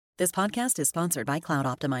This podcast is sponsored by Cloud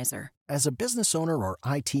Optimizer. As a business owner or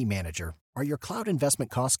IT manager, are your cloud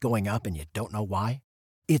investment costs going up and you don't know why?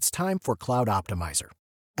 It's time for Cloud Optimizer.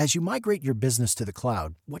 As you migrate your business to the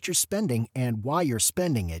cloud, what you're spending and why you're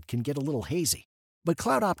spending it can get a little hazy. But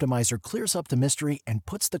Cloud Optimizer clears up the mystery and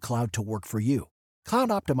puts the cloud to work for you. Cloud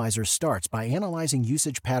Optimizer starts by analyzing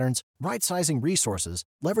usage patterns, right-sizing resources,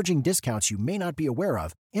 leveraging discounts you may not be aware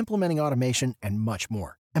of, implementing automation, and much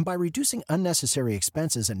more. And by reducing unnecessary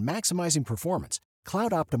expenses and maximizing performance,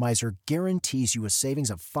 Cloud Optimizer guarantees you a savings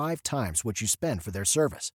of 5 times what you spend for their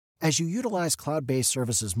service. As you utilize cloud-based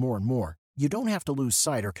services more and more, you don't have to lose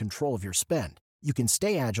sight or control of your spend. You can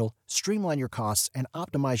stay agile, streamline your costs, and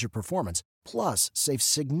optimize your performance, plus save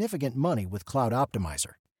significant money with Cloud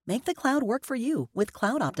Optimizer. Make the cloud work for you with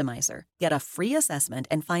Cloud Optimizer. Get a free assessment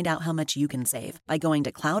and find out how much you can save by going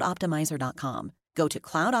to cloudoptimizer.com. Go to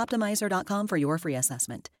cloudoptimizer.com for your free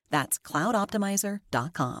assessment. That's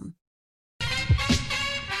cloudoptimizer.com.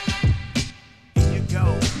 Here you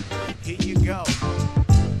go. Here you go.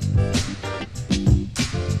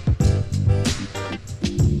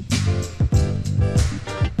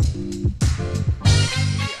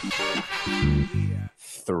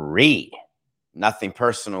 Three. Nothing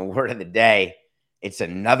personal word of the day. It's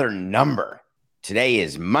another number. Today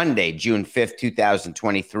is Monday, June 5th,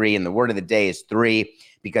 2023, and the word of the day is 3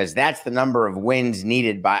 because that's the number of wins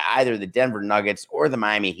needed by either the Denver Nuggets or the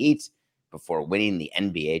Miami Heat before winning the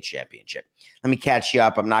NBA championship. Let me catch you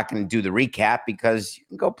up. I'm not going to do the recap because you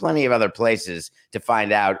can go plenty of other places to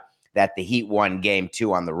find out that the Heat won Game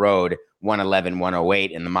 2 on the road, 111-108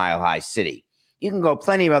 in the Mile High City. You can go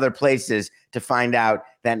plenty of other places to find out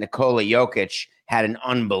that Nikola Jokic had an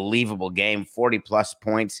unbelievable game, 40-plus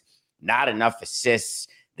points, not enough assists.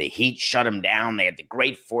 The Heat shut him down. They had the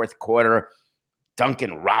great fourth quarter.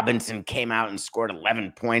 Duncan Robinson came out and scored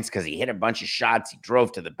 11 points because he hit a bunch of shots. He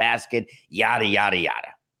drove to the basket, yada, yada,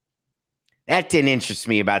 yada. That didn't interest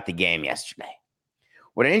me about the game yesterday.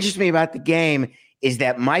 What interests me about the game is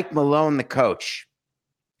that Mike Malone, the coach,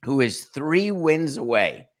 who is 3 wins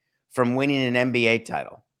away from winning an NBA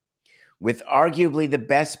title, with arguably the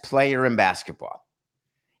best player in basketball,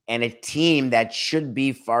 and a team that should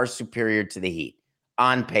be far superior to the Heat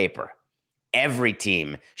on paper. Every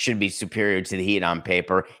team should be superior to the Heat on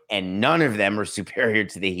paper, and none of them are superior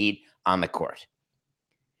to the Heat on the court.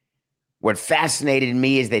 What fascinated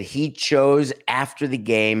me is that he chose after the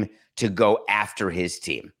game to go after his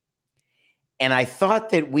team. And I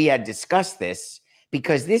thought that we had discussed this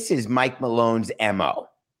because this is Mike Malone's MO.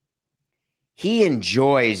 He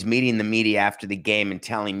enjoys meeting the media after the game and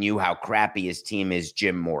telling you how crappy his team is,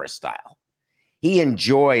 Jim Morris style. He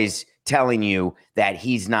enjoys telling you that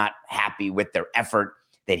he's not happy with their effort,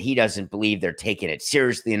 that he doesn't believe they're taking it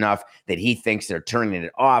seriously enough, that he thinks they're turning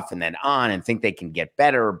it off and then on and think they can get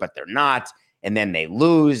better, but they're not. And then they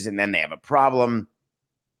lose and then they have a problem.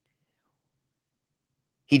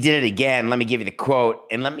 He did it again. Let me give you the quote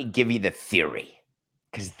and let me give you the theory,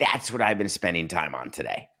 because that's what I've been spending time on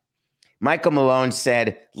today. Michael Malone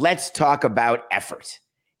said, let's talk about effort.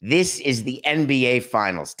 This is the NBA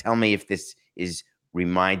Finals. Tell me if this is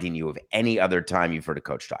reminding you of any other time you've heard a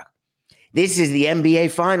coach talk. This is the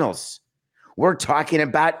NBA Finals. We're talking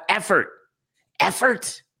about effort.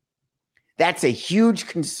 Effort. That's a huge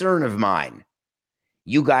concern of mine.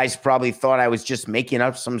 You guys probably thought I was just making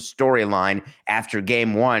up some storyline after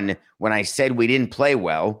game 1 when I said we didn't play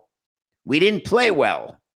well. We didn't play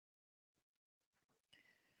well.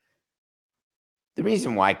 The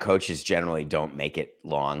reason why coaches generally don't make it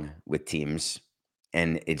long with teams,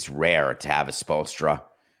 and it's rare to have a Spoelstra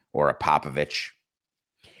or a Popovich,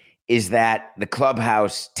 is that the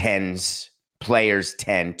clubhouse players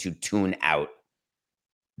tend to tune out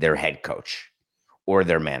their head coach or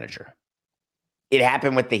their manager. It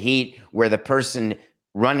happened with the Heat where the person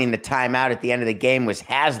running the timeout at the end of the game was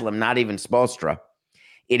Haslam, not even Spoelstra.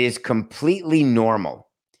 It is completely normal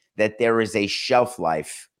that there is a shelf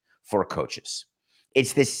life for coaches.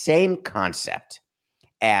 It's the same concept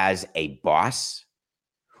as a boss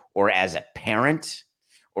or as a parent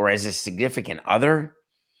or as a significant other,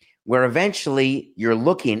 where eventually you're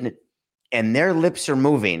looking and their lips are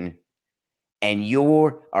moving and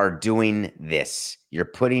you are doing this. You're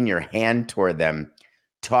putting your hand toward them.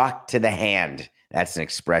 Talk to the hand. That's an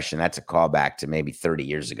expression. That's a callback to maybe 30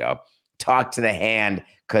 years ago. Talk to the hand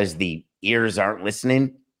because the ears aren't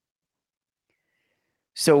listening.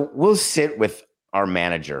 So we'll sit with our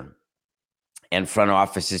manager and front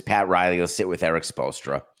offices. Pat Riley will sit with Eric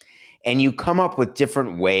Spoelstra, and you come up with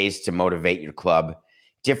different ways to motivate your club,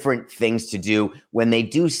 different things to do. When they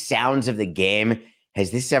do sounds of the game,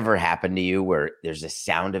 has this ever happened to you where there's a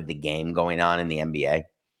sound of the game going on in the NBA?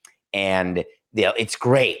 And it's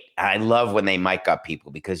great. I love when they mic up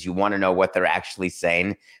people because you want to know what they're actually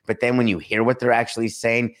saying. But then when you hear what they're actually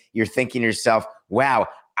saying, you're thinking to yourself, wow,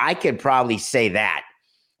 I could probably say that.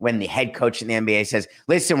 When the head coach in the NBA says,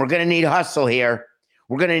 listen, we're going to need hustle here.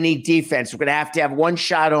 We're going to need defense. We're going to have one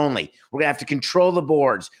shot only. We're going to have to control the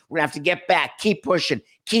boards. We're going to have to get back, keep pushing,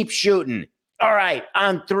 keep shooting. All right,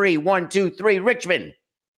 on 3, 1, 2, 3, Richmond.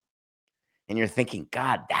 And you're thinking,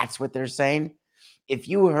 God, that's what they're saying? If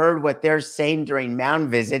you heard what they're saying during mound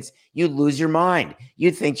visits, you'd lose your mind.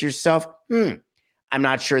 You'd think to yourself, I'm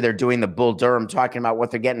not sure they're doing the Bull Durham talking about what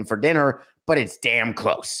they're getting for dinner, but it's damn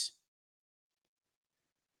close.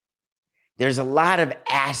 There's a lot of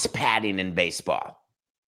ass padding in baseball.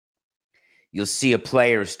 You'll see a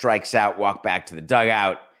player who strikes out, walk back to the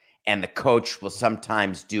dugout, and the coach will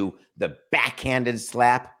sometimes do the backhanded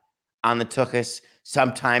slap on the tuchus.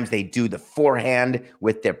 Sometimes they do the forehand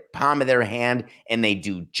with their palm of their hand, and they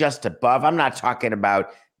do just above. I'm not talking about,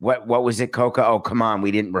 what was it, Coca? Oh, come on.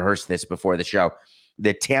 We didn't rehearse this before the show.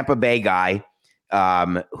 The Tampa Bay guy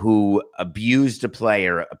who abused a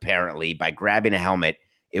player, apparently, by grabbing a helmet.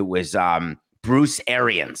 It was Bruce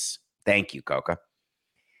Arians. Thank you, Coca.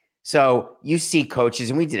 So you see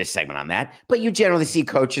coaches, and we did a segment on that, but you generally see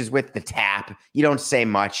coaches with the tap. You don't say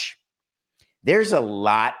much. There's a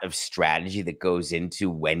lot of strategy that goes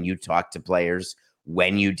into when you talk to players,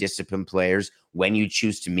 when you discipline players, when you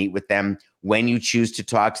choose to meet with them, when you choose to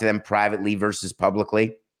talk to them privately versus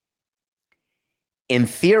publicly. In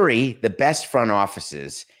theory, the best front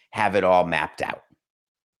offices have it all mapped out.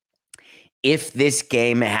 If this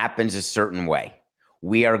game happens a certain way,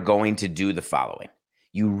 we are going to do the following.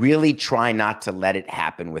 You really try not to let it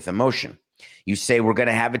happen with emotion. You say, we're going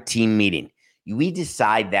to have a team meeting. We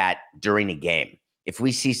decide that during a game. If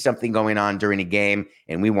we see something going on during a game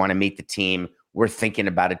and we want to meet the team, we're thinking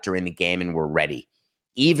about it during the game and we're ready.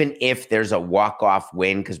 Even if there's a walk-off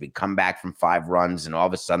win because we come back from 5 runs and all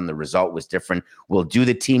of a sudden the result was different, we'll do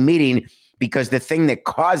the team meeting because the thing that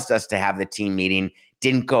caused us to have the team meeting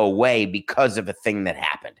didn't go away because of a thing that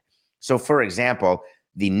happened. So, for example,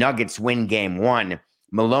 the Nuggets win game 1.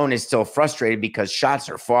 Malone is still frustrated because shots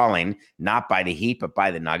are falling, not by the Heat, but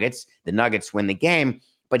by the Nuggets. The Nuggets win the game,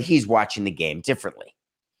 but he's watching the game differently.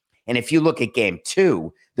 And if you look at game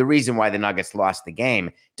 2, the reason why the Nuggets lost the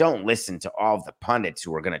game, don't listen to all of the pundits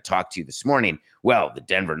who are going to talk to you this morning. Well, the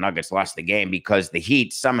Denver Nuggets lost the game because the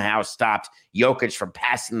Heat somehow stopped Jokic from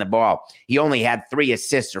passing the ball. He only had 3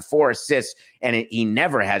 assists or 4 assists, and he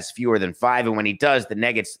never has fewer than 5. And when he does, the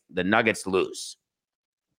Nuggets lose.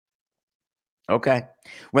 Okay.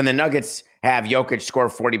 When the Nuggets have Jokic score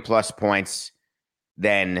 40-plus points,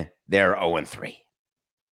 then they're 0-3.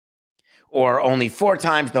 Or only 4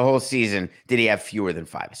 times the whole season did he have fewer than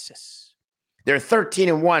 5 assists. They're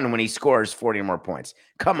 13-1 when he scores 40 or more points.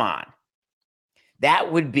 Come on.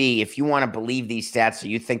 That would be, if you want to believe these stats or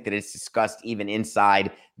you think that it's discussed even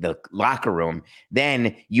inside the locker room,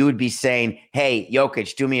 then you would be saying, hey,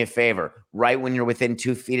 Jokic, do me a favor. Right when you're within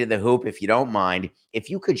 2 feet of the hoop, if you don't mind, if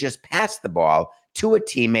you could just pass the ball to a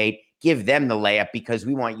teammate, give them the layup because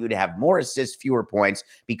we want you to have more assists, fewer points,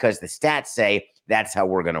 because the stats say that's how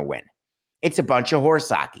we're going to win. It's a bunch of horse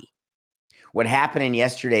hockey. What happened in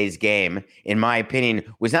yesterday's game, in my opinion,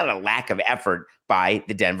 was not a lack of effort by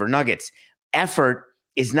the Denver Nuggets. Effort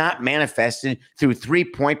is not manifested through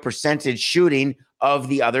 3-point percentage shooting of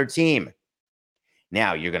the other team.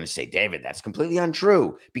 Now, you're going to say, David, that's completely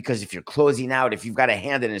untrue, because if you're closing out, if you've got a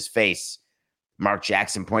hand in his face, Mark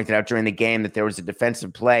Jackson pointed out during the game that there was a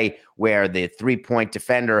defensive play where the 3-point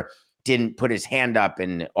defender didn't put his hand up,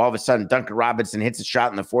 and all of a sudden Duncan Robinson hits a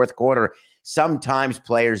shot in the 4th quarter. Sometimes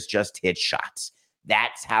players just hit shots.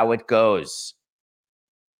 That's how it goes.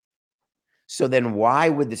 So then why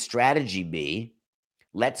would the strategy be,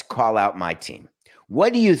 let's call out my team?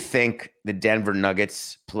 What do you think the Denver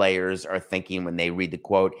Nuggets players are thinking when they read the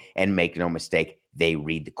quote? And make no mistake, they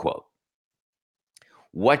read the quote.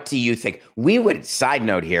 What do you think? We would, side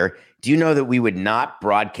note here, do you know that we would not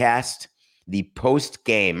broadcast the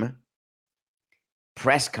post-game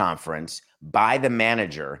press conference by the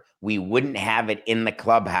manager? We wouldn't have it in the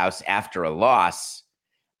clubhouse after a loss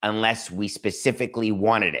unless we specifically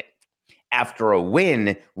wanted it. After a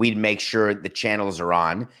win, we'd make sure the channels are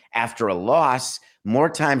on. After a loss, more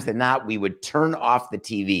times than not, we would turn off the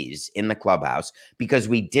TVs in the clubhouse because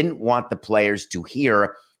we didn't want the players to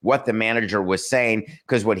hear what the manager was saying,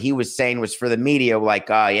 because what he was saying was for the media, like,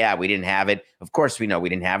 oh, yeah, we didn't have it. Of course we know we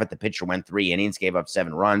didn't have it. The pitcher went 3 innings, gave up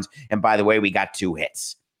 7 runs. And by the way, we got 2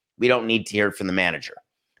 hits. We don't need to hear it from the manager.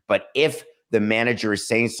 But if the manager is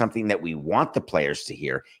saying something that we want the players to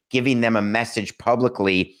hear, giving them a message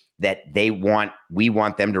publicly that we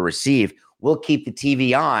want them to receive, we'll keep the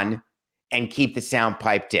TV on and keep the sound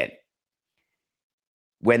piped in.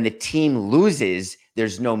 When the team loses,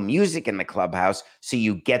 there's no music in the clubhouse, so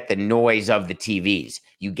you get the noise of the TVs.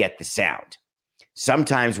 You get the sound.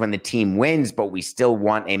 Sometimes when the team wins, but we still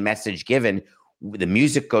want a message given, the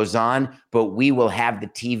music goes on, but we will have the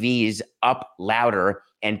TVs up louder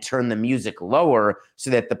and turn the music lower so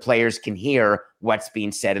that the players can hear what's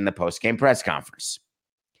being said in the post-game press conference.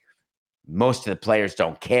 Most of the players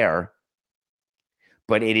don't care,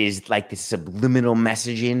 but it is like the subliminal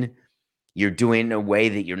messaging. You're doing it in a way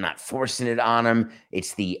that you're not forcing it on them.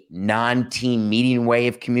 It's the non-team meeting way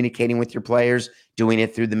of communicating with your players, doing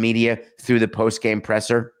it through the media, through the post-game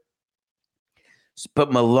presser.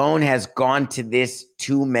 But Malone has gone to this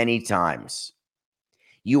too many times.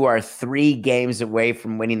 You are 3 games away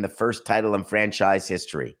from winning the first title in franchise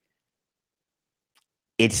history.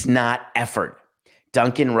 It's not effort.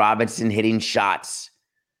 Duncan Robinson hitting shots.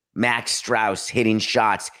 Max Strauss hitting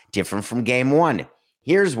shots, different from game 1.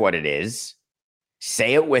 Here's what it is.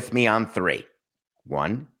 Say it with me on 3.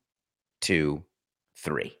 1, 2,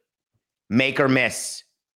 3. Make or miss.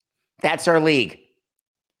 That's our league.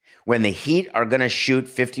 When the Heat are going to shoot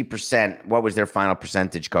 50%, what was their final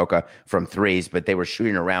percentage, Coca, from threes? But they were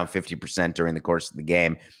shooting around 50% during the course of the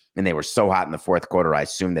game, and they were so hot in the fourth quarter, I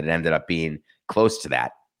assume that it ended up being close to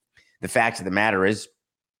that. The fact of the matter is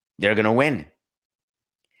they're going to win.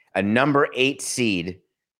 A number 8 seed,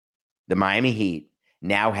 the Miami Heat,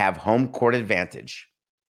 now have home court advantage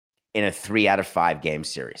in a 3 out of 5 game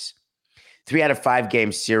series. 3 out of 5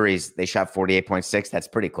 game series, they shot 48.6. That's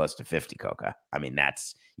pretty close to 50, Coca. I mean,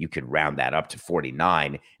 you could round that up to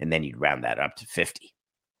 49, and then you'd round that up to 50.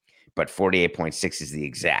 But 48.6 is the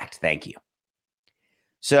exact. Thank you.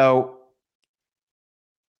 So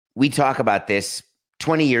we talk about this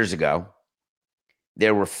 20 years ago.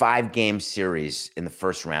 There were 5 game series in the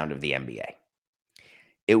first round of the NBA.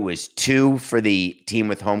 It was 2 for the team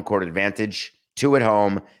with home court advantage, 2 at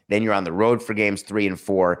home. Then you're on the road for games 3 and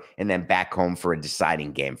 4, and then back home for a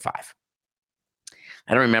deciding game 5.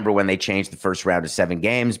 I don't remember when they changed the first round to 7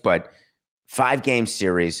 games, but 5 game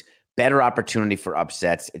series, better opportunity for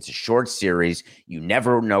upsets. It's a short series. You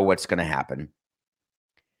never know what's going to happen.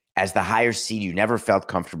 As the higher seed, you never felt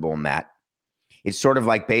comfortable in that. It's sort of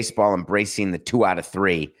like baseball embracing the 2 out of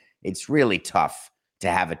 3. It's really tough to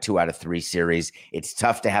have a 2 out of 3 series. It's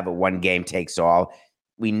tough to have a 1 game takes all.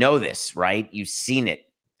 We know this, right? You've seen it.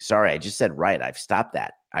 Sorry, I just said right. I've stopped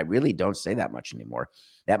that. I really don't say that much anymore.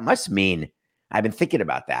 That must mean I've been thinking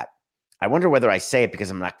about that. I wonder whether I say it because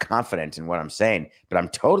I'm not confident in what I'm saying, but I'm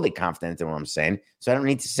totally confident in what I'm saying, so I don't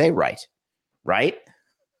need to say right. Right?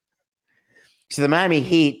 So the Miami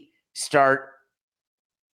Heat start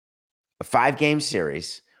a 5 game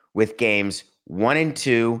series with games 1 and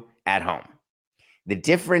 2 at home. The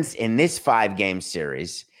difference in this 5 game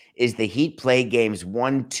series is the Heat play games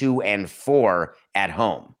 1, 2, and 4 at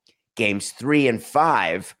home. Games 3 and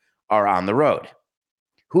 5 are on the road.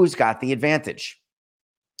 Who's got the advantage?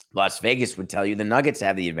 Las Vegas would tell you the Nuggets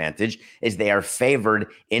have the advantage as they are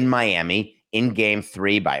favored in Miami in game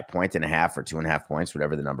 3 by 1.5 or 2.5 points,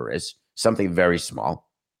 whatever the number is, something very small.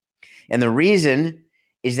 And the reason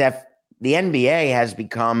is that the NBA has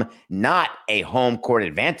become not a home court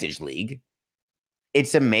advantage league.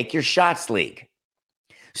 It's a make your shots league.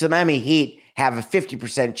 So the Miami Heat have a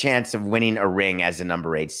 50% chance of winning a ring as a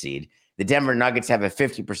number 8 seed. The Denver Nuggets have a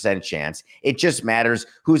 50% chance. It just matters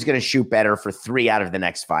who's going to shoot better for 3 out of the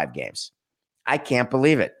next 5 games. I can't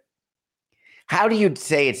believe it. How do you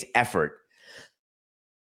say it's effort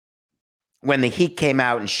when the Heat came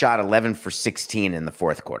out and shot 11 for 16 in the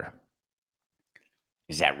fourth quarter?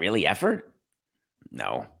 Is that really effort?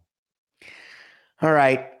 No. All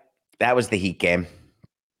right. That was the Heat game.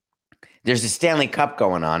 There's a Stanley Cup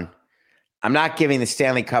going on. I'm not giving the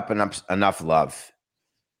Stanley Cup enough love.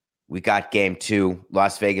 We got game 2.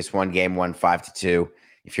 Las Vegas won game 1, 5-2.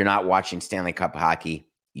 If you're not watching Stanley Cup hockey,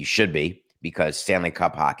 you should be, because Stanley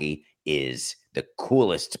Cup hockey is the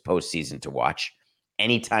coolest postseason to watch.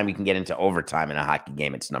 Anytime you can get into overtime in a hockey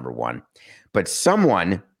game, it's number 1. But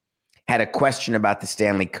someone had a question about the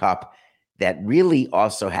Stanley Cup that really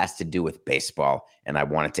also has to do with baseball, and I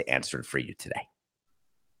wanted to answer it for you today.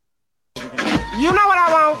 You know what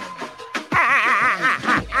I want?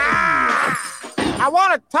 I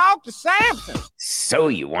want to talk to Samson. So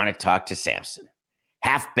you want to talk to Samson.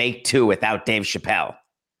 Half-Baked 2 without Dave Chappelle.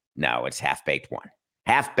 No, it's Half-Baked 1.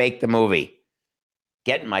 Half-Baked the movie.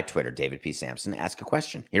 Get in my Twitter, David P. Sampson. Ask a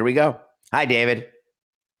question. Here we go. Hi, David.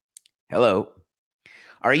 Hello.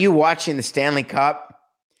 Are you watching the Stanley Cup?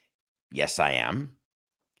 Yes, I am.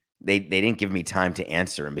 They didn't give me time to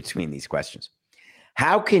answer in between these questions.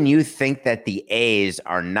 How can you think that the A's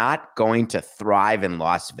are not going to thrive in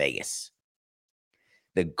Las Vegas?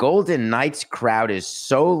 The Golden Knights crowd is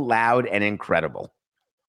so loud and incredible.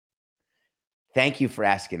 Thank you for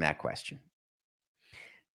asking that question.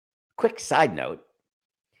 Quick side note.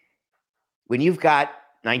 When you've got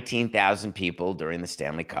 19,000 people during the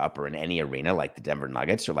Stanley Cup or in any arena like the Denver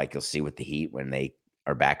Nuggets or like you'll see with the Heat when they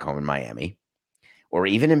are back home in Miami, or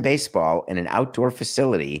even in baseball in an outdoor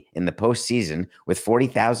facility in the postseason with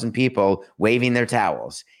 40,000 people waving their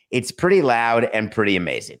towels, it's pretty loud and pretty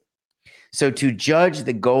amazing. So to judge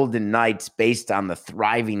the Golden Knights based on the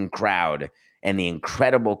thriving crowd and the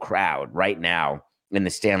incredible crowd right now in the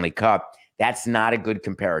Stanley Cup, that's not a good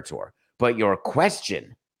comparator. But your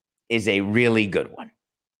question is a really good one.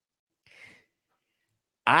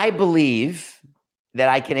 I believe that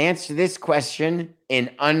I can answer this question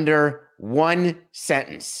in under one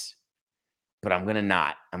sentence, but I'm going to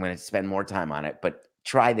not. I'm going to spend more time on it, but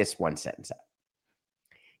try this one sentence out.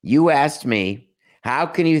 You asked me, how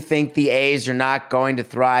can you think the A's are not going to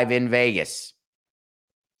thrive in Vegas?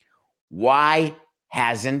 Why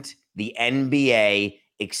hasn't the NBA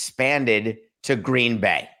expanded to Green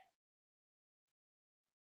Bay?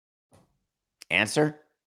 Answer?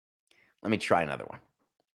 Let me try another one.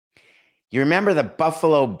 You remember the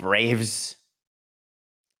Buffalo Braves,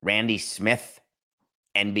 Randy Smith,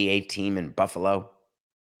 NBA team in Buffalo?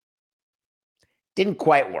 Didn't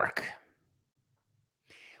quite work.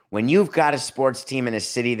 When you've got a sports team in a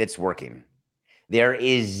city that's working, there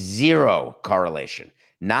is zero correlation,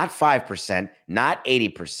 not 5%, not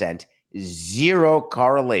 80%, zero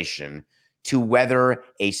correlation to whether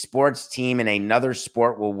a sports team in another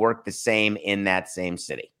sport will work the same in that same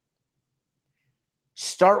city.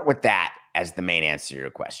 Start with that as the main answer to your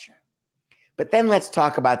question. But then let's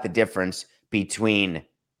talk about the difference between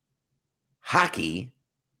hockey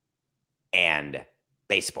and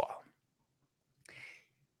baseball.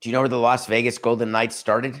 Do you know where the Las Vegas Golden Knights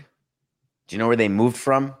started? Do you know where they moved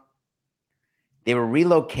from? They were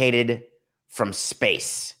relocated from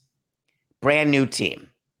space. Brand new team.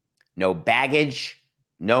 No baggage,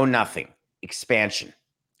 no nothing. Expansion.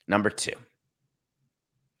 Number 2.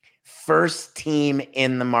 First team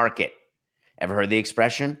in the market. Ever heard the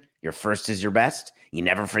expression, your first is your best? You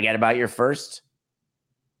never forget about your first?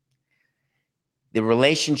 The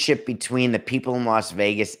relationship between the people in Las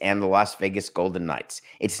Vegas and the Las Vegas Golden Knights.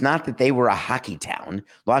 It's not that they were a hockey town.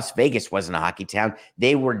 Las Vegas wasn't a hockey town.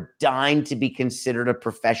 They were dying to be considered a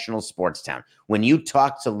professional sports town. When you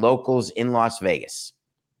talk to locals in Las Vegas,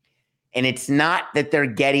 and it's not that they're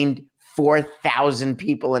getting 4,000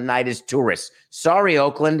 people a night as tourists. Sorry,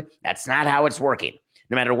 Oakland, that's not how it's working.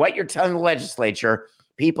 No matter what you're telling the legislature,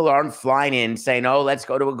 people aren't flying in saying, oh, let's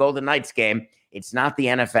go to a Golden Knights game. It's not the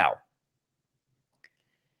NFL.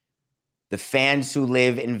 The fans who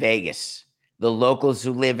live in Vegas, the locals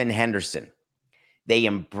who live in Henderson, they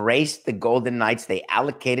embraced the Golden Knights. They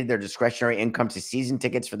allocated their discretionary income to season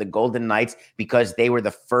tickets for the Golden Knights because they were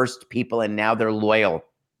the first people and now they're loyal.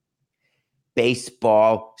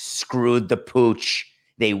 Baseball screwed the pooch.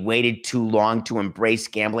 They waited too long to embrace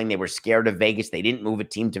gambling. They were scared of Vegas. They didn't move a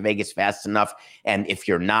team to Vegas fast enough. And if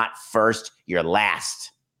you're not first, you're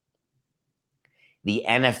last. The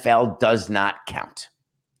NFL does not count.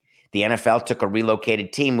 The NFL took a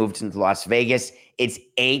relocated team, moved into Las Vegas. It's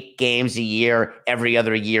 8 games a year. Every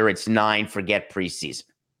other year, it's 9. Forget preseason.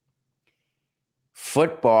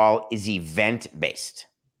 Football is event-based.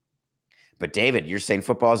 But David, you're saying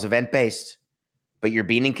football is event-based, but you're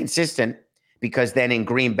being inconsistent because then in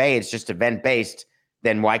Green Bay, it's just event-based.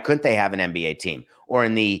 Then why couldn't they have an NBA team? Or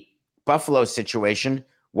in the Buffalo situation,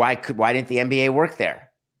 why didn't the NBA work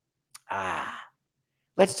there?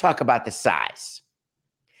 Let's talk about the size.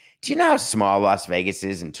 Do you know how small Las Vegas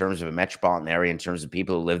is in terms of a metropolitan area, in terms of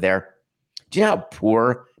people who live there? Do you know how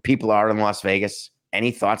poor people are in Las Vegas?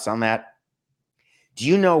 Any thoughts on that? Do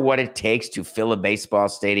you know what it takes to fill a baseball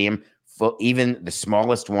stadium, even the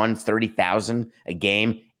smallest one, 30,000 a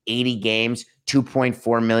game, 80 games,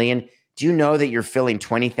 2.4 million? Do you know that you're filling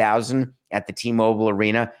 20,000 at the T-Mobile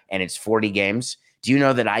Arena and it's 40 games? Do you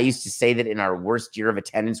know that I used to say that in our worst year of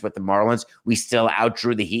attendance with the Marlins, we still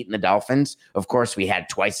outdrew the Heat and the Dolphins? Of course, we had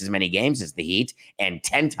twice as many games as the Heat and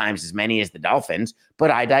 10 times as many as the Dolphins,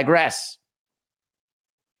 but I digress.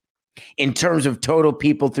 In terms of total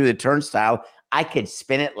people through the turnstile, I could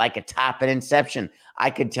spin it like a top at Inception.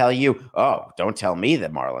 I could tell you, oh, don't tell me the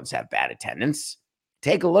Marlins have bad attendance.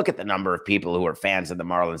 Take a look at the number of people who are fans of the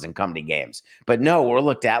Marlins and come to games. But no, we're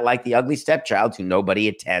looked at like the ugly stepchild who nobody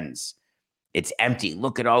attends. It's empty.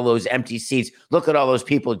 Look at all those empty seats. Look at all those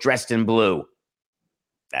people dressed in blue.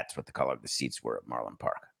 That's what the color of the seats were at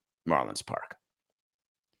Marlins Park.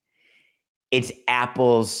 It's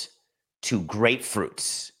apples to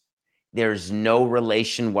grapefruits. There's no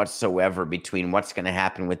relation whatsoever between what's going to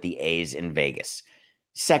happen with the A's in Vegas.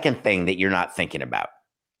 Second thing that you're not thinking about.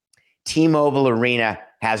 T-Mobile Arena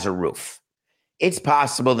has a roof. It's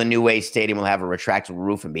possible the new A's stadium will have a retractable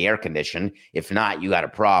roof and be air conditioned. If not, you got a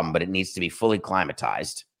problem, but it needs to be fully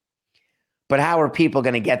climatized. But how are people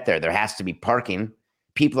going to get there? There has to be parking.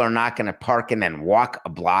 People are not going to park and then walk a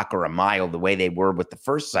block or a mile the way they were with the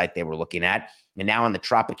first site they were looking at. And now on the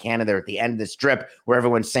Tropicana, they're at the end of the strip where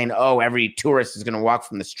everyone's saying, oh, every tourist is going to walk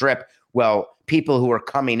from the strip. Well, people who are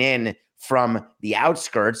coming in from the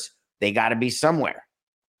outskirts, they got to be somewhere.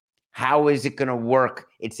 How is it going to work?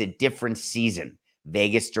 It's a different season.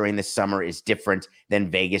 Vegas during the summer is different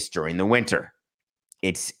than Vegas during the winter.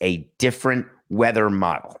 It's a different weather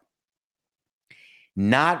model.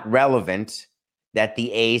 Not relevant that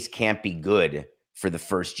the A's can't be good for the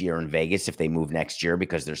first year in Vegas if they move next year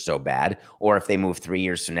because they're so bad, or if they move 3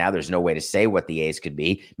 years from now, there's no way to say what the A's could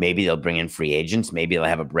be. Maybe they'll bring in free agents. Maybe they'll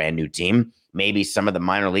have a brand new team. Maybe some of the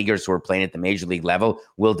minor leaguers who are playing at the major league level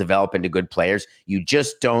will develop into good players. You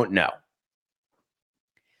just don't know.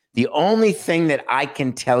 The only thing that I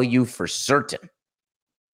can tell you for certain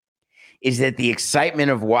is that the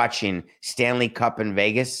excitement of watching Stanley Cup in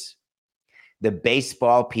Vegas, the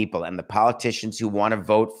baseball people and the politicians who want to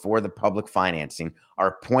vote for the public financing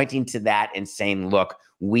are pointing to that and saying, look,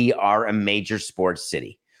 we are a major sports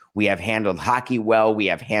city. We have handled hockey well. We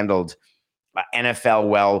have handled NFL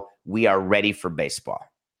well. We are ready for baseball.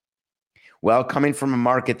 Well, coming from a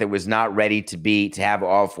market that was not ready to have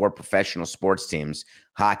all 4 professional sports teams,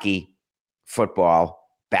 hockey, football,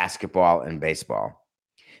 basketball, and baseball,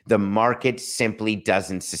 the market simply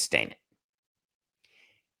doesn't sustain it.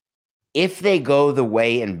 If they go the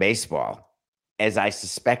way in baseball, as I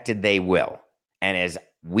suspected they will, and as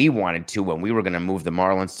we wanted to when we were going to move the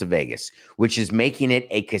Marlins to Vegas, which is making it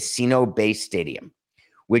a casino-based stadium,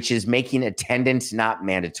 which is making attendance not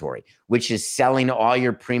mandatory, which is selling all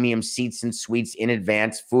your premium seats and suites in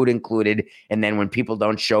advance, food included, and then when people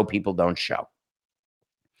don't show, people don't show.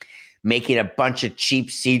 Making a bunch of cheap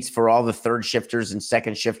seats for all the third shifters and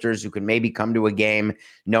second shifters who can maybe come to a game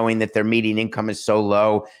knowing that their median income is so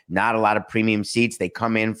low, not a lot of premium seats. They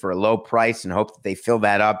come in for a low price and hope that they fill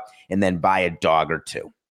that up and then buy a dog or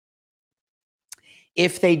two.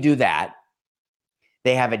 If they do that,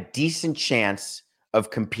 they have a decent chance of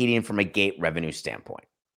competing from a gate revenue standpoint.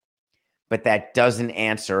 But that doesn't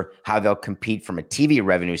answer how they'll compete from a TV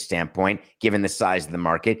revenue standpoint, given the size of the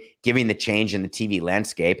market, given the change in the TV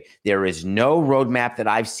landscape. There is no roadmap that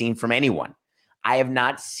I've seen from anyone. I have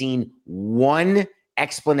not seen one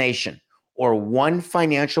explanation or one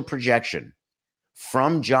financial projection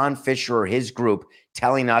from John Fisher or his group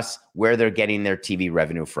telling us where they're getting their TV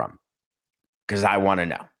revenue from, because I want to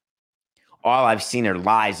know. All I've seen are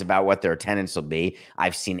lies about what their attendance will be.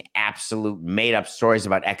 I've seen absolute made-up stories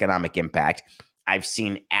about economic impact. I've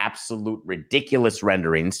seen absolute ridiculous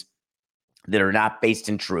renderings that are not based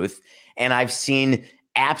in truth. And I've seen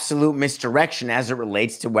absolute misdirection as it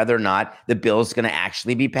relates to whether or not the bill is going to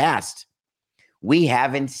actually be passed. We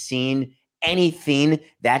haven't seen anything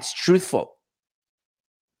that's truthful.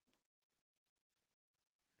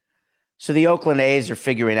 So the Oakland A's are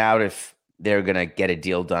figuring out if they're going to get a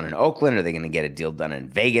deal done in Oakland. Are they going to get a deal done in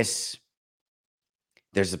Vegas?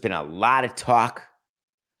 There's been a lot of talk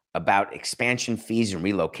about expansion fees and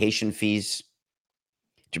relocation fees.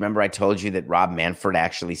 Do you remember I told you that Rob Manfred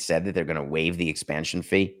actually said that they're going to waive the expansion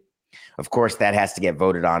fee? Of course, that has to get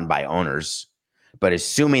voted on by owners. But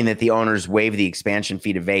assuming that the owners waive the expansion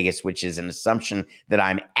fee to Vegas, which is an assumption that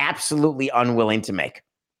I'm absolutely unwilling to make.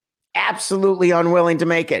 Absolutely unwilling to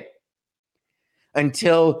make it.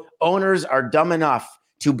 Until owners are dumb enough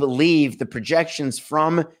to believe the projections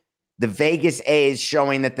from the Vegas A's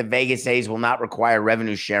showing that the Vegas A's will not require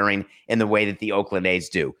revenue sharing in the way that the Oakland A's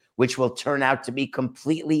do, which will turn out to be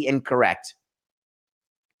completely incorrect.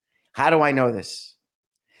 How do I know this?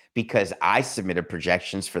 Because I submitted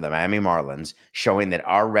projections for the Miami Marlins showing that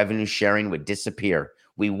our revenue sharing would disappear.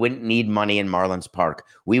 We wouldn't need money in Marlins Park.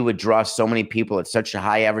 We would draw so many people at such a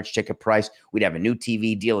high average ticket price. We'd have a new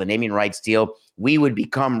TV deal, a naming rights deal. We would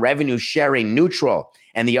become revenue sharing neutral.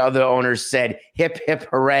 And the other owners said, hip, hip,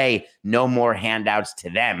 hooray, no more handouts to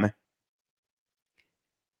them.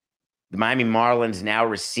 The Miami Marlins now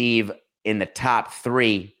receive in the top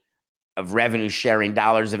 3 of revenue sharing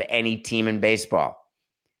dollars of any team in baseball.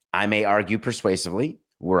 I may argue persuasively,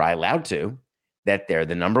 were I allowed to, that they're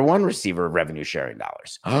the number 1 receiver of revenue sharing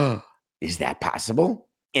dollars. Is that possible?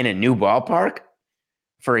 In a new ballpark?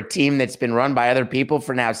 for a team that's been run by other people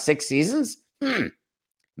for now 6 seasons?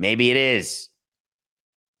 Maybe it is.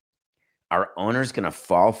 Are owners going to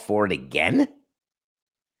fall for it again? A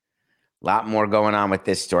lot more going on with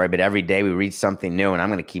this story, but every day we read something new, and I'm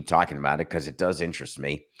going to keep talking about it because it does interest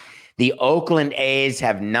me. The Oakland A's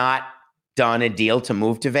have not done a deal to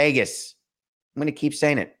move to Vegas. I'm going to keep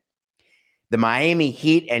saying it. The Miami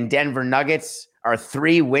Heat and Denver Nuggets are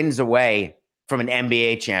 3 wins away from an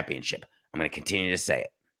NBA championship. I'm going to continue to say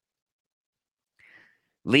it.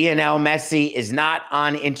 Lionel Messi is not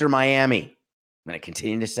on Inter Miami. I'm going to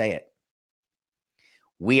continue to say it.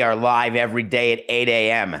 We are live every day at 8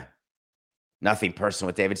 a.m. Nothing Personal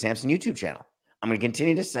with David Sampson YouTube channel. I'm going to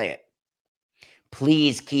continue to say it.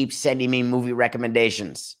 Please keep sending me movie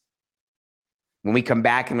recommendations. When we come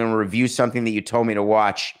back, I'm going to review something that you told me to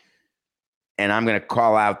watch, and I'm going to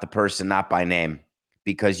call out the person not by name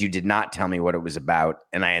because you did not tell me what it was about,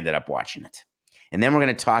 and I ended up watching it. And then we're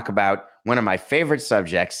going to talk about one of my favorite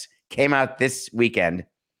subjects, came out this weekend.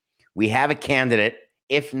 We have a candidate,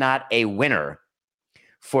 if not a winner,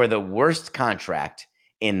 for the worst contract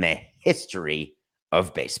in the history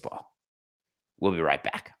of baseball. We'll be right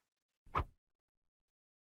back.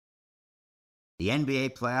 The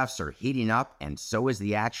NBA playoffs are heating up, and so is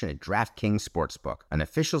the action at DraftKings Sportsbook, an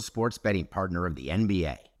official sports betting partner of the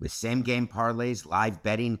NBA. With same-game parlays, live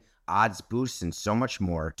betting, odds boosts, and so much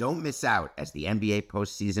more, don't miss out as the NBA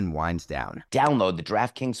postseason winds down. Download the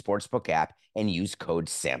DraftKings Sportsbook app and use code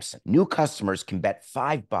SAMSON. New customers can bet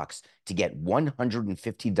 $5 to get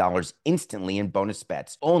 $150 instantly in bonus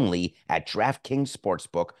bets only at DraftKings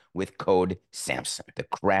Sportsbook with code SAMSON. The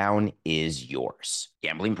crown is yours.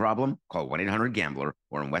 Gambling problem? Call 1-800-GAMBLER,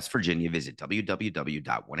 or in West Virginia, visit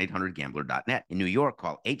www.1800gambler.net. In New York,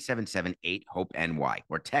 call 877-8-HOPE-NY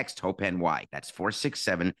or text HOPE-NY. That's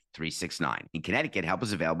 467-369. In Connecticut, help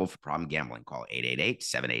is available for problem gambling. Call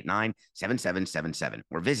 888-789-7777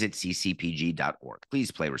 or visit ccpg.org.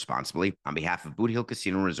 Please play responsibly on behalf of Boot Hill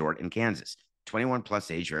Casino Resort in Kansas. 21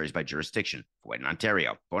 plus age varies by jurisdiction. Void in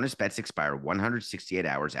Ontario. Bonus bets expire 168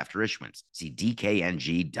 hours after issuance. See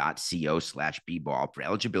dkng.co/bball for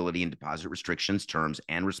eligibility and deposit restrictions, terms,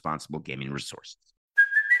 and responsible gaming resources.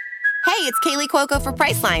 Hey, it's Kaylee Cuoco for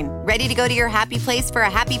Priceline. Ready to go to your happy place for a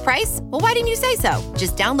happy price? Well, why didn't you say so?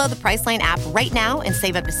 Just download the Priceline app right now and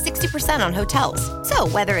save up to 60% on hotels. So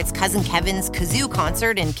whether it's Cousin Kevin's Kazoo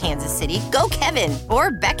Concert in Kansas City, go Kevin,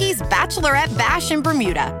 or Becky's Bachelorette Bash in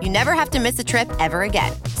Bermuda, you never have to miss a trip ever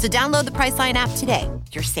again. So download the Priceline app today.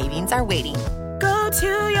 Your savings are waiting. Go to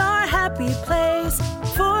your happy place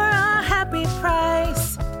for a happy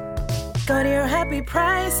price. Go to your happy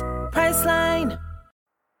price, Priceline.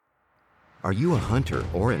 Are you a hunter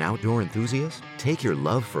or an outdoor enthusiast? Take your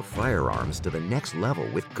love for firearms to the next level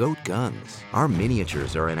with Goat Guns. Our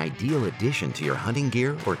miniatures are an ideal addition to your hunting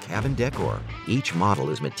gear or cabin decor. Each model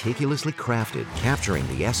is meticulously crafted, capturing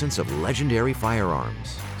the essence of legendary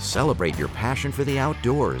firearms. Celebrate your passion for the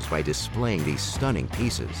outdoors by displaying these stunning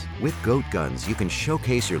pieces. With Goat Guns, you can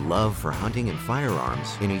showcase your love for hunting and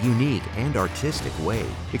firearms in a unique and artistic way.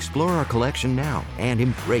 Explore our collection now and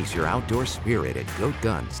embrace your outdoor spirit at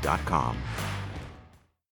goatguns.com.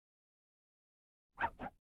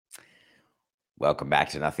 Welcome back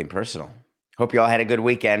to Nothing Personal. Hope you all had a good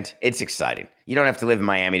weekend. It's exciting. You don't have to live in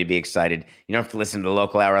Miami to be excited. You don't have to listen to the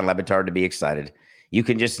local hour on Levitard to be excited. You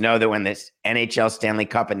can just know that when this NHL Stanley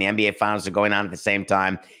Cup and the NBA Finals are going on at the same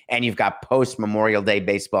time, and you've got post-Memorial Day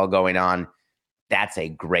baseball going on, that's a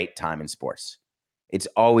great time in sports. It's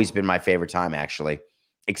always been my favorite time, actually,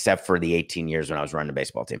 except for the 18 years when I was running a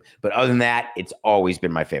baseball team. But other than that, it's always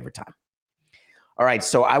been my favorite time. All right,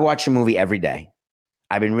 so I watch a movie every day.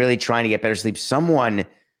 I've been really trying to get better sleep. Someone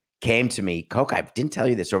came to me, Coke, I didn't tell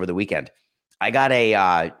you this over the weekend. I got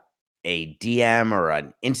a DM or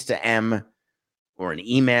an Insta-M or an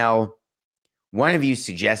email. One of you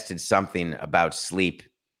suggested something about sleep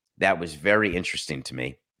that was very interesting to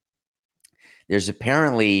me. There's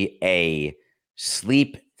apparently a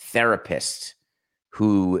sleep therapist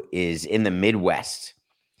who is in the Midwest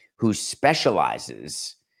who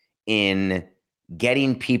specializes in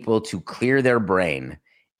getting people to clear their brain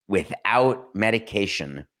without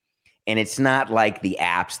medication. And it's not like the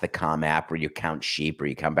apps, the Calm app where you count sheep or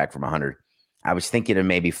you come back from 100. I was thinking of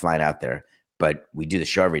maybe flying out there, but we do the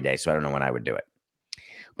show every day, so I don't know when I would do it.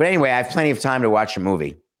 But anyway, I have plenty of time to watch a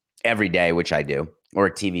movie every day, which I do, or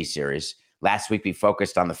a TV series. Last week, we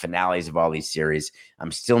focused on the finales of all these series.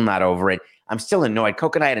 I'm still not over it. I'm still annoyed.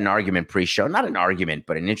 Coke and I had an argument pre-show. Not an argument,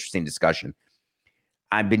 but an interesting discussion.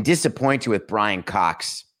 I've been disappointed with Brian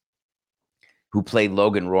Cox, who played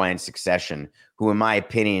Logan Roy in Succession, who, in my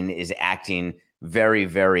opinion, is acting very,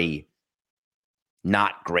 very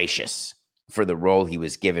not gracious for the role he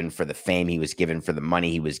was given, for the fame he was given, for the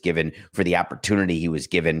money he was given, for the opportunity he was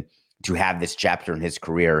given to have this chapter in his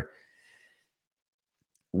career.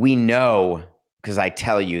 We know, because I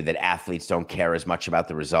tell you that athletes don't care as much about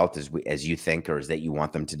the result as you think or as that you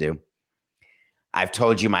want them to do. I've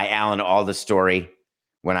told you my Alan Alda story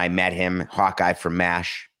when I met him, Hawkeye from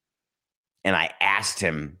MASH, and I asked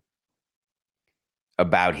him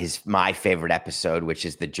about my favorite episode, which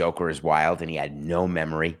is The Joker is Wild, and he had no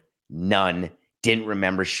memory, none, didn't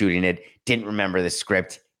remember shooting it, didn't remember the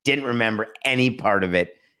script, didn't remember any part of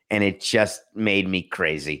it, and it just made me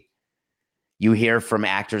crazy. You hear from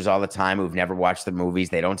actors all the time who've never watched the movies.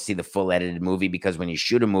 They don't see the full edited movie because when you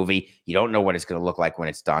shoot a movie, you don't know what it's going to look like when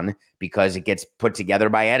it's done because it gets put together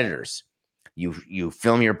by editors. You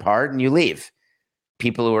film your part and you leave.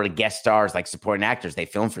 People who are guest stars, like supporting actors, they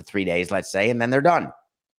film for 3 days, let's say, and then they're done.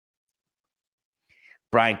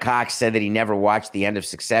 Brian Cox said that he never watched the end of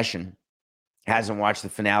Succession, hasn't watched the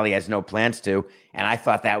finale, has no plans to, and I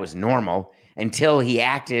thought that was normal until he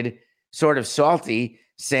acted sort of salty,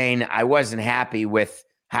 saying I wasn't happy with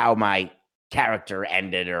how my character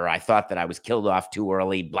ended, or I thought that I was killed off too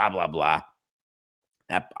early, blah, blah, blah.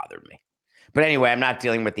 That bothered me. But anyway, I'm not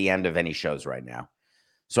dealing with the end of any shows right now.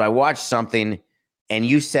 So I watched something, and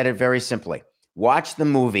you said it very simply. Watch the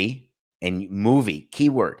movie, and movie,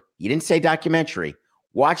 keyword. You didn't say documentary.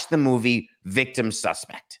 Watch the movie Victim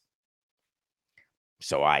Suspect.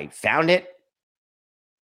 So I found it,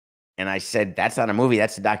 and I said, that's not a movie,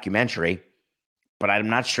 that's a documentary. But I'm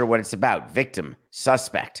not sure what it's about. Victim,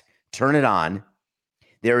 Suspect. Turn it on.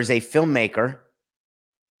 There is a filmmaker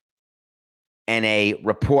and a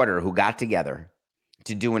reporter who got together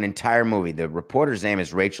to do an entire movie. The reporter's name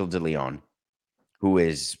is Rachel DeLeon, who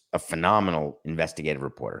is a phenomenal investigative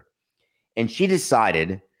reporter. And she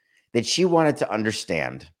decided that she wanted to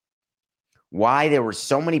understand why there were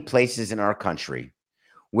so many places in our country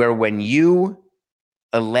where when you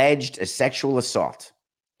alleged a sexual assault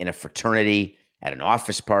in a fraternity, at an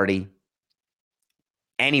office party,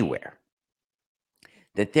 anywhere,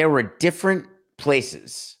 that there were different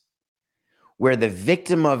places where the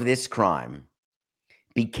victim of this crime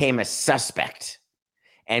became a suspect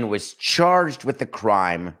and was charged with the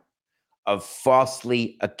crime of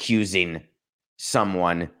falsely accusing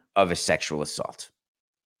someone of a sexual assault.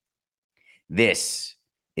 This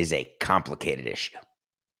is a complicated issue.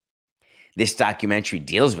 This documentary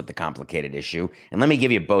deals with the complicated issue, and let me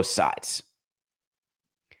give you both sides.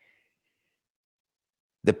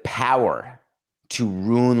 The power to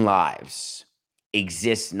ruin lives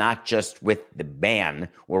exists not just with the ban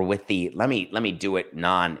or with the, let me do it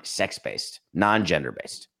non-sex-based,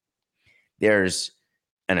 non-gender-based. There's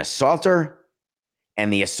an assaulter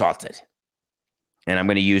and the assaulted. And I'm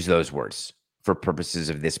going to use those words for purposes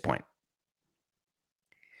of this point.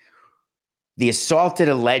 The assaulted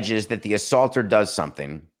alleges that the assaulter does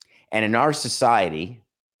something, and in our society,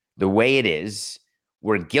 the way it is,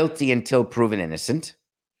 we're guilty until proven innocent.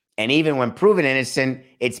 And even when proven innocent,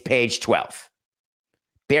 it's page 12.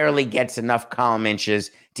 Barely gets enough column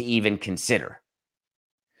inches to even consider.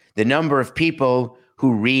 The number of people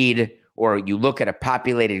who read or you look at a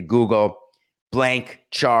populated Google, blank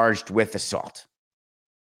charged with assault.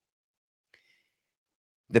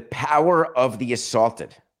 The power of the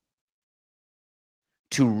assaulted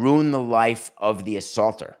to ruin the life of the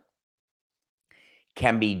assaulter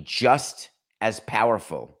can be just as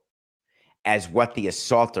powerful as what the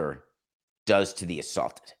assaulter does to the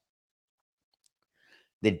assaulted.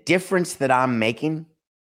 The difference that I'm making,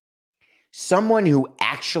 someone who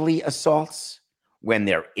actually assaults when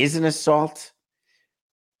there is an assault,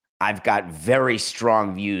 I've got very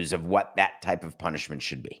strong views of what that type of punishment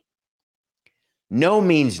should be. No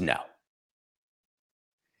means no.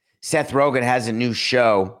 Seth Rogen has a new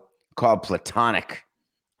show called Platonic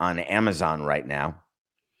on Amazon right now.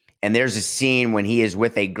 And there's a scene when he is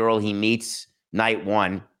with a girl he meets night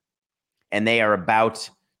one, and they are about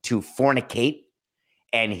to fornicate.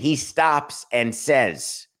 And he stops and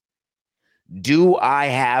says, "Do I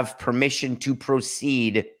have permission to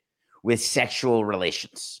proceed with sexual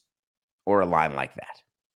relations?" Or a line like that.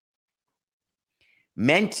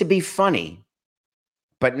 Meant to be funny,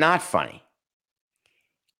 but not funny.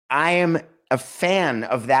 I am a fan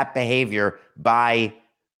of that behavior by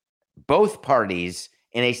both parties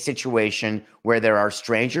in a situation where there are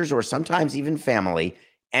strangers or sometimes even family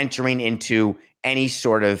entering into any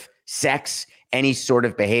sort of sex, any sort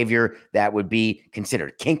of behavior that would be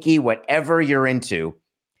considered kinky, whatever you're into,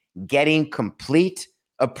 getting complete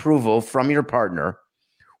approval from your partner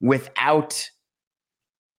without,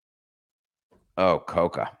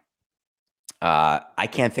 Coca. I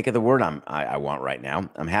can't think of the word I want right now.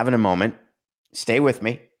 I'm having a moment. Stay with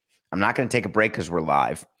me. I'm not going to take a break because we're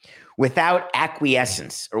live. Without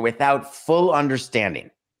acquiescence or without full understanding,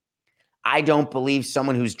 I don't believe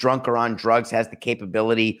someone who's drunk or on drugs has the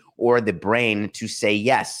capability or the brain to say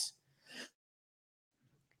yes.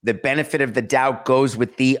 The benefit of the doubt goes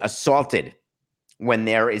with the assaulted when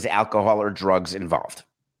there is alcohol or drugs involved.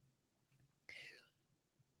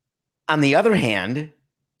 On the other hand,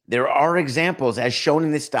 there are examples, as shown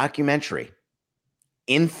in this documentary,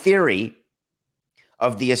 in theory,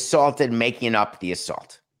 of the assaulted making up the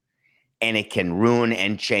assault. And it can ruin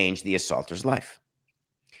and change the assaulter's life.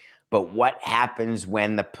 But what happens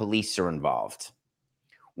when the police are involved?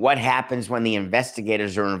 What happens when the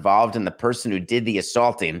investigators are involved and the person who did the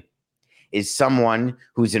assaulting is someone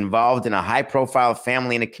who's involved in a high-profile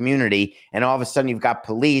family in a community, and all of a sudden you've got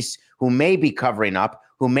police who may be covering up,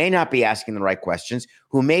 who may not be asking the right questions,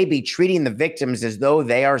 who may be treating the victims as though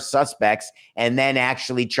they are suspects and then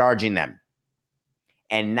actually charging them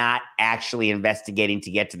and not actually investigating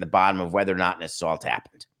to get to the bottom of whether or not an assault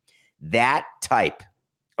happened. That type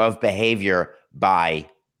of behavior by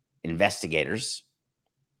investigators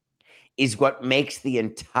is what makes the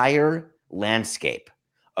entire landscape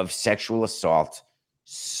of sexual assault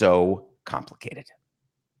so complicated.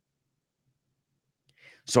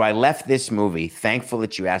 So I left this movie, thankful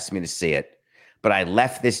that you asked me to see it, but I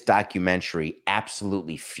left this documentary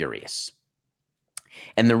absolutely furious.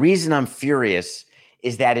 And the reason I'm furious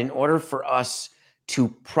is that in order for us to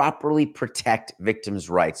properly protect victims'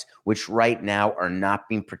 rights, which right now are not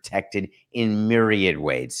being protected in myriad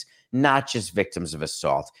ways, not just victims of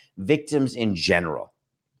assault, victims in general.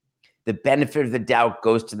 The benefit of the doubt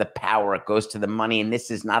goes to the power, it goes to the money, and this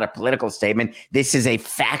is not a political statement. This is a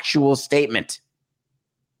factual statement.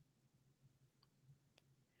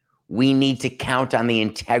 We need to count on the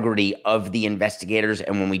integrity of the investigators,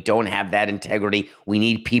 and when we don't have that integrity, we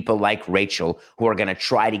need people like Rachel who are going to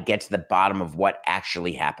try to get to the bottom of what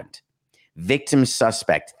actually happened. Victim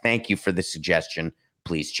suspect, thank you for the suggestion.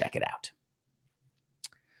 Please check it out.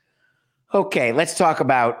 Okay, let's talk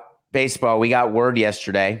about baseball. We got word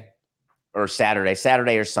yesterday, or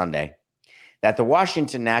Saturday or Sunday, that the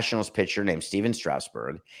Washington Nationals pitcher named Steven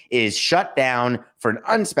Strasburg is shut down for an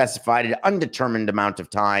unspecified, undetermined amount of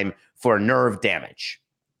time for nerve damage.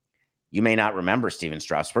 You may not remember Steven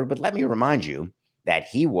Strasburg, but let me remind you that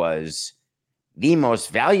he was the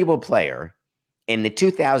most valuable player in the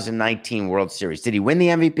 2019 World Series. Did he win the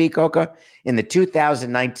MVP, Coca? In the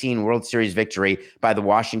 2019 World Series victory by the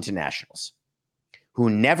Washington Nationals, who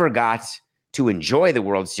never got to enjoy the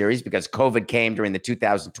World Series because COVID came during the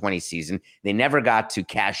 2020 season. They never got to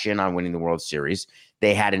cash in on winning the World Series.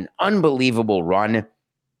 They had an unbelievable run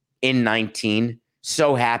in 19.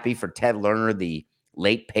 So happy for Ted Lerner, the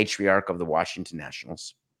late patriarch of the Washington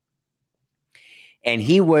Nationals. And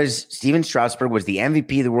Steven Strasburg was the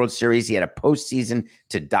MVP of the World Series. He had a postseason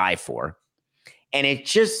to die for. And it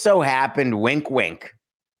just so happened, wink, wink,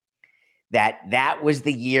 that was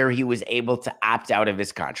the year he was able to opt out of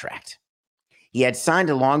his contract. He had signed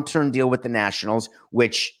a long-term deal with the Nationals,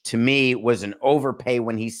 which to me was an overpay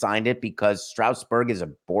when he signed it because Strasburg is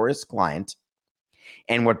a Boras client.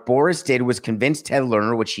 And what Boras did was convince Ted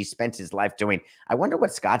Lerner, which he spent his life doing. I wonder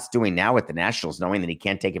what Scott's doing now with the Nationals, knowing that he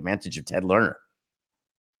can't take advantage of Ted Lerner.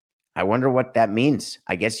 I wonder what that means.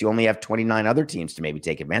 I guess you only have 29 other teams to maybe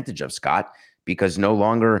take advantage of, Scott, because no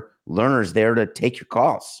longer Lerner's there to take your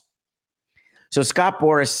calls. So Scott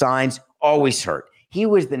Boras signs, always hurt. He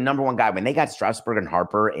was the number one guy. When they got Strasburg and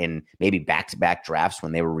Harper in maybe back-to-back drafts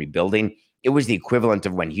when they were rebuilding, it was the equivalent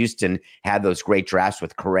of when Houston had those great drafts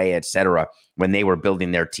with Correa, et cetera, when they were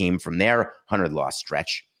building their team from their 100-loss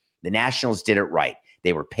stretch. The Nationals did it right.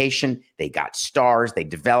 They were patient. They got stars. They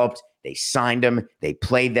developed. They signed them. They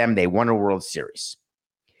played them. They won a World Series.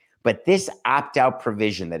 But this opt-out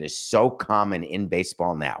provision that is so common in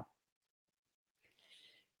baseball now,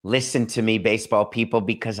 listen to me, baseball people,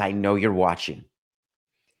 because I know you're watching.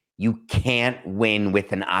 You can't win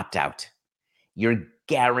with an opt-out. You're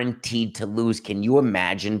guaranteed to lose. Can you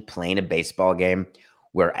imagine playing a baseball game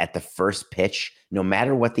where at the first pitch, no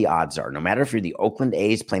matter what the odds are, no matter if you're the Oakland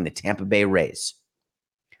A's playing the Tampa Bay Rays,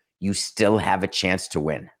 you still have a chance to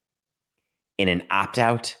win? In an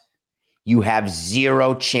opt-out, you have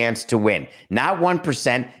zero chance to win. Not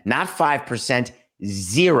 1%, not 5%,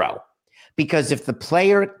 zero. Because if the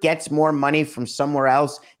player gets more money from somewhere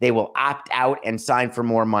else, they will opt out and sign for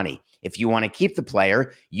more money. If you want to keep the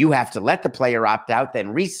player, you have to let the player opt out, then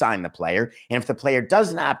re-sign the player. And if the player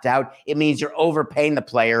doesn't opt out, it means you're overpaying the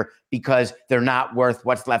player because they're not worth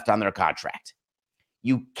what's left on their contract.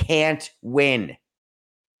 You can't win.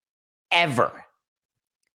 ever.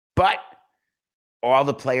 But all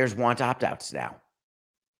the players want opt-outs now.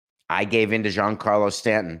 I gave in to Giancarlo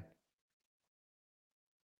Stanton.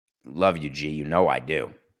 Love you, G. You know I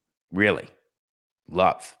do. Really.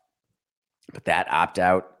 Love. But that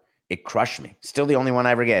opt-out, it crushed me. Still the only one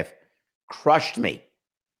I ever gave. Crushed me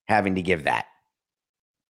having to give that.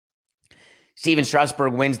 Steven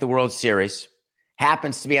Strasburg wins the World Series.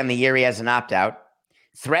 Happens to be on the year he has an opt-out.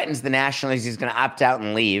 Threatens the Nationals he's going to opt out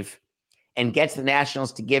and leave. And gets the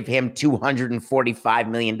Nationals to give him $245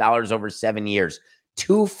 million over 7 years.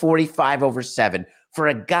 $245 over 7 for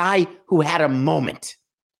a guy who had a moment.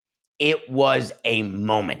 It was a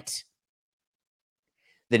moment.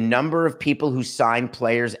 The number of people who sign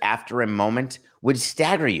players after a moment would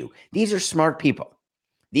stagger you. These are smart people.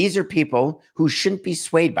 These are people who shouldn't be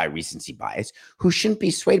swayed by recency bias, who shouldn't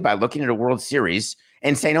be swayed by looking at a World Series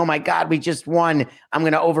and saying, oh my God, we just won. I'm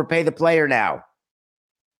going to overpay the player now.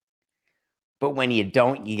 But when you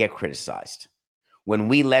don't, you get criticized. When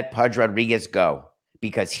we let Pudge Rodriguez go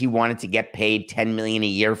because he wanted to get paid $10 million a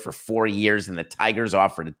year for 4 years and the Tigers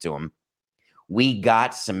offered it to him, we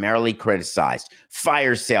got summarily criticized.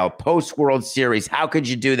 Fire sale, post-World Series. How could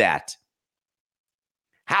you do that?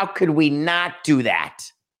 How could we not do that?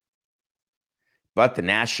 But the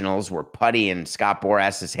Nationals were putty in Scott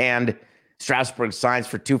Boras's hand. Strasburg signs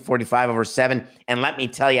for $245 over 7. And let me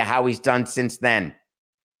tell you how he's done since then.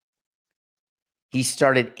 He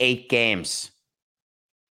started 8 games.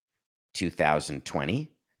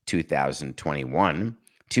 2020, 2021,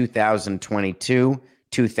 2022,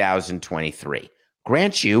 2023.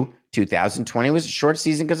 Grant you, 2020 was a short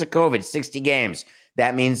season because of COVID, 60 games.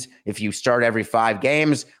 That means if you start every 5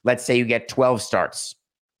 games, let's say you get 12 starts.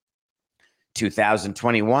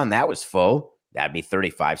 2021, that was full. That'd be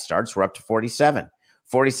 35 starts. We're up to 47.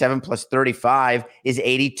 47 plus 35 is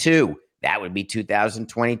 82. That would be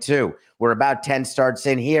 2022. We're about 10 starts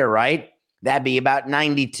in here, right? That'd be about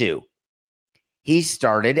 92. He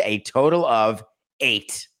started a total of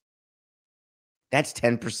 8. That's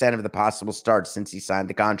 10% of the possible starts since he signed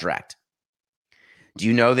the contract. Do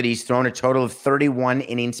you know that he's thrown a total of 31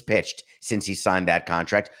 innings pitched since he signed that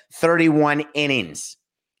contract? 31 innings.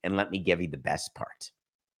 And let me give you the best part.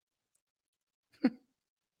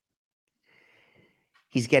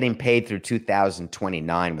 He's getting paid through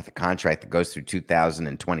 2029 with a contract that goes through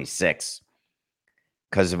 2026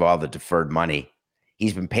 because of all the deferred money.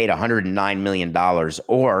 He's been paid $109 million,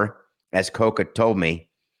 or, as Coca told me,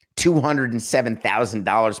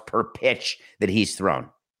 $207,000 per pitch that he's thrown.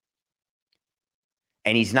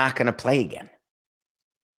 And he's not going to play again.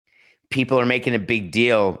 People are making a big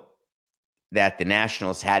deal that the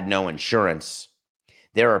Nationals had no insurance.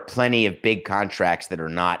 There are plenty of big contracts that are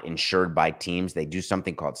not insured by teams. They do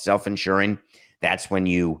something called self-insuring. That's when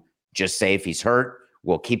you just say if he's hurt,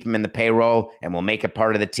 we'll keep him in the payroll and we'll make it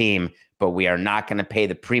part of the team, but we are not going to pay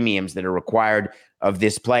the premiums that are required of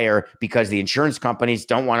this player because the insurance companies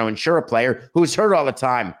don't want to insure a player who's hurt all the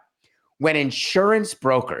time. When insurance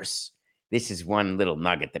brokers, this is one little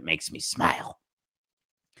nugget that makes me smile.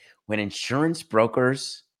 When insurance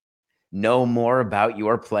brokers know more about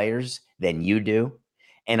your players than you do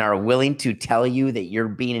and are willing to tell you that you're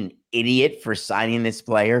being an idiot for signing this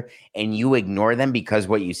player and you ignore them because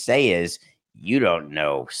what you say is you don't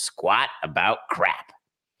know squat about crap.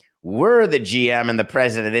 We're the GM and the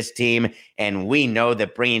president of this team, and we know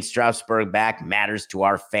that bringing Strasburg back matters to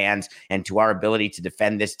our fans and to our ability to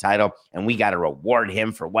defend this title, and we got to reward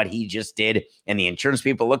him for what he just did. And the insurance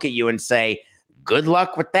people look at you and say, good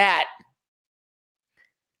luck with that.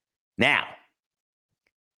 Now,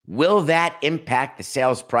 will that impact the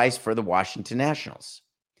sales price for the Washington Nationals?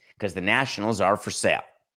 Because the Nationals are for sale.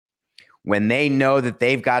 When they know that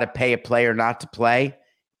they've got to pay a player not to play,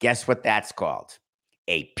 guess what that's called?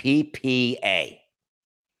 A PPA,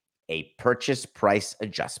 a purchase price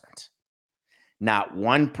adjustment. Not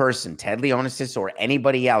one person, Ted Leonis or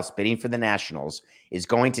anybody else bidding for the Nationals, is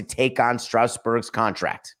going to take on Strasburg's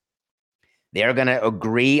contract. They're going to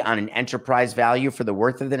agree on an enterprise value for the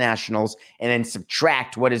worth of the Nationals and then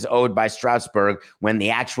subtract what is owed by Strasburg when the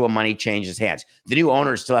actual money changes hands. The new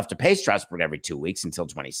owners still have to pay Strasburg every 2 weeks until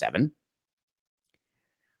 27.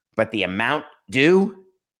 But the amount due,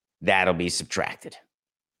 that'll be subtracted.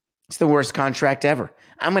 It's the worst contract ever.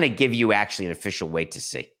 I'm going to give you actually an official wait to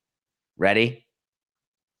see. Ready?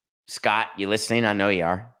 Scott, you listening? I know you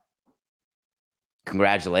are.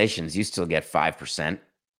 Congratulations. You still get 5%.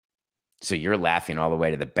 So you're laughing all the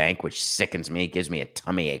way to the bank, which sickens me. It gives me a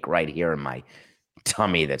tummy ache right here in my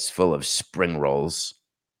tummy that's full of spring rolls.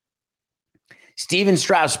 Steven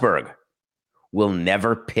Strasburg will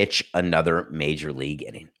never pitch another major league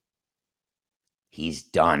inning. He's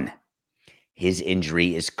done. His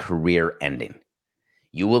injury is career ending.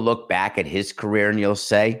 You will look back at his career and you'll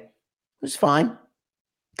say, it was fine.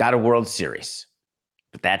 Got a World Series.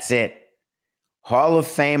 But that's it. Hall of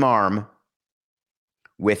Fame arm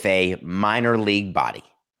with a minor league body.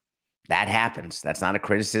 That happens. That's not a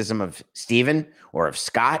criticism of Steven or of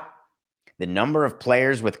Scott. The number of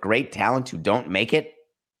players with great talent who don't make it,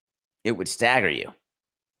 it would stagger you.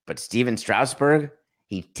 But Steven Strasburg,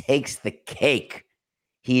 he takes the cake.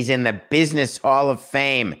 He's in the Business Hall of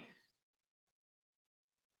Fame.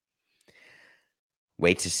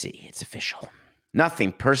 Wait to see. It's official.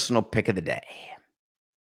 Nothing personal pick of the day.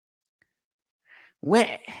 All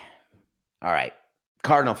right.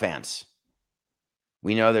 Cardinal fans.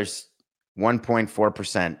 We know there's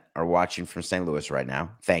 1.4% are watching from St. Louis right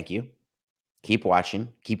now. Thank you. Keep watching.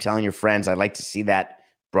 Keep telling your friends. I'd like to see that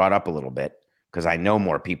brought up a little bit because I know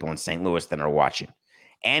more people in St. Louis than are watching.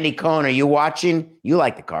 Andy Cohen, are you watching? You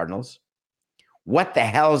like the Cardinals. What the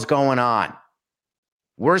hell's going on?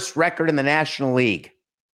 Worst record in the National League.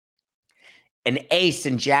 An ace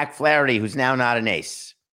in Jack Flaherty, who's now not an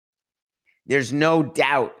ace. There's no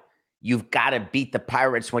doubt you've got to beat the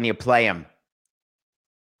Pirates when you play them.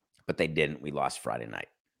 But they didn't. We lost Friday night.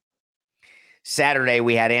 Saturday,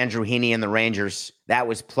 we had Andrew Heaney and the Rangers. That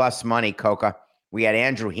was plus money, Coca. We had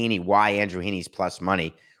Andrew Heaney. Why Andrew Heaney's plus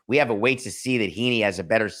money? We have a wait to see that Heaney has a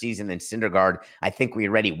better season than Syndergaard. I think we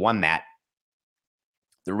already won that.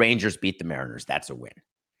 The Rangers beat the Mariners. That's a win.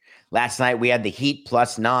 Last night, we had the Heat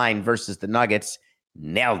plus 9 versus the Nuggets.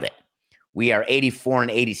 Nailed it. We are 84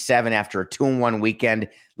 and 87 after a 2-1 weekend.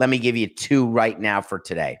 Let me give you 2 right now for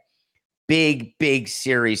today. Big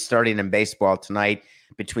series starting in baseball tonight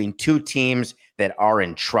between 2 teams that are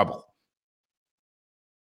in trouble.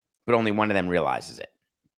 But only one of them realizes it.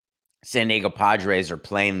 San Diego Padres are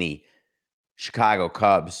playing the Chicago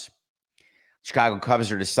Cubs. Chicago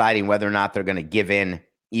Cubs are deciding whether or not they're going to give in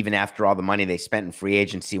even after all the money they spent in free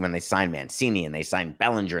agency when they signed Mancini and they signed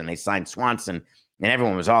Bellinger and they signed Swanson. And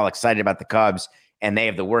everyone was all excited about the Cubs, and they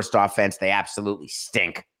have the worst offense. They absolutely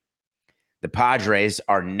stink. The Padres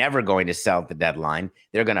are never going to sell at the deadline.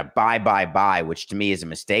 They're going to buy, which to me is a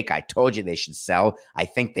mistake. I told you they should sell. I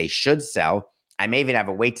think they should sell. I may even have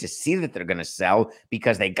a wait to see that they're going to sell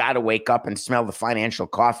because they got to wake up and smell the financial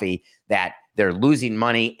coffee that they're losing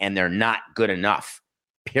money and they're not good enough,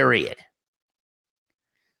 period.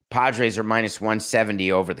 Padres are minus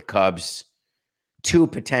 170 over the Cubs. 2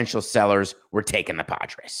 potential sellers were taking the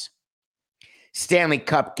Padres. Stanley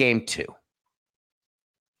Cup Game 2.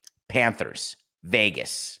 Panthers,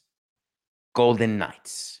 Vegas, Golden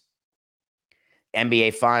Knights.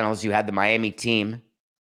 NBA Finals, you had the Miami team,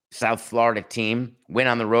 South Florida team, win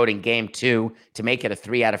on the road in Game 2 to make it a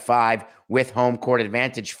 3 out of 5 with home court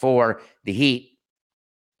advantage for the Heat.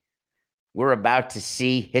 We're about to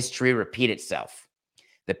see history repeat itself.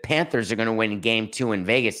 The Panthers are going to win Game 2 in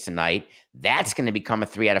Vegas tonight. That's going to become a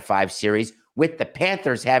 3 out of 5 series with the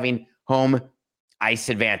Panthers having home ice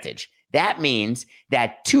advantage. That means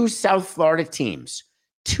that 2 South Florida teams,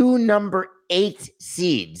 2 number 8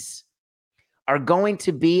 seeds, are going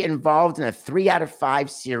to be involved in a 3 out of 5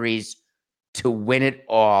 series to win it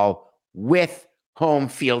all with home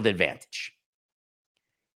field advantage.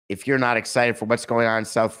 If you're not excited for what's going on in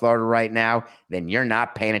South Florida right now, then you're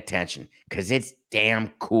not paying attention because it's damn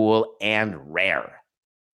cool and rare.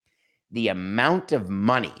 The amount of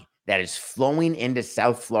money that is flowing into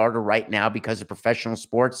South Florida right now because of professional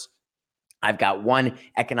sports, I've got one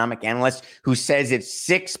economic analyst who says it's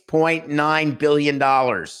 $6.9 billion.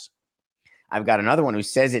 I've got another one who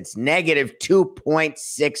says it's negative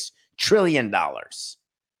 $2.6 trillion.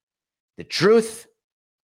 The truth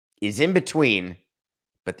is in between,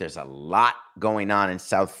 but there's a lot going on in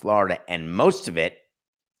South Florida, and most of it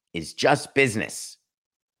is just business.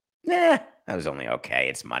 That was only okay.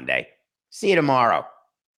 It's Monday. See you tomorrow.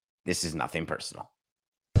 This is nothing personal.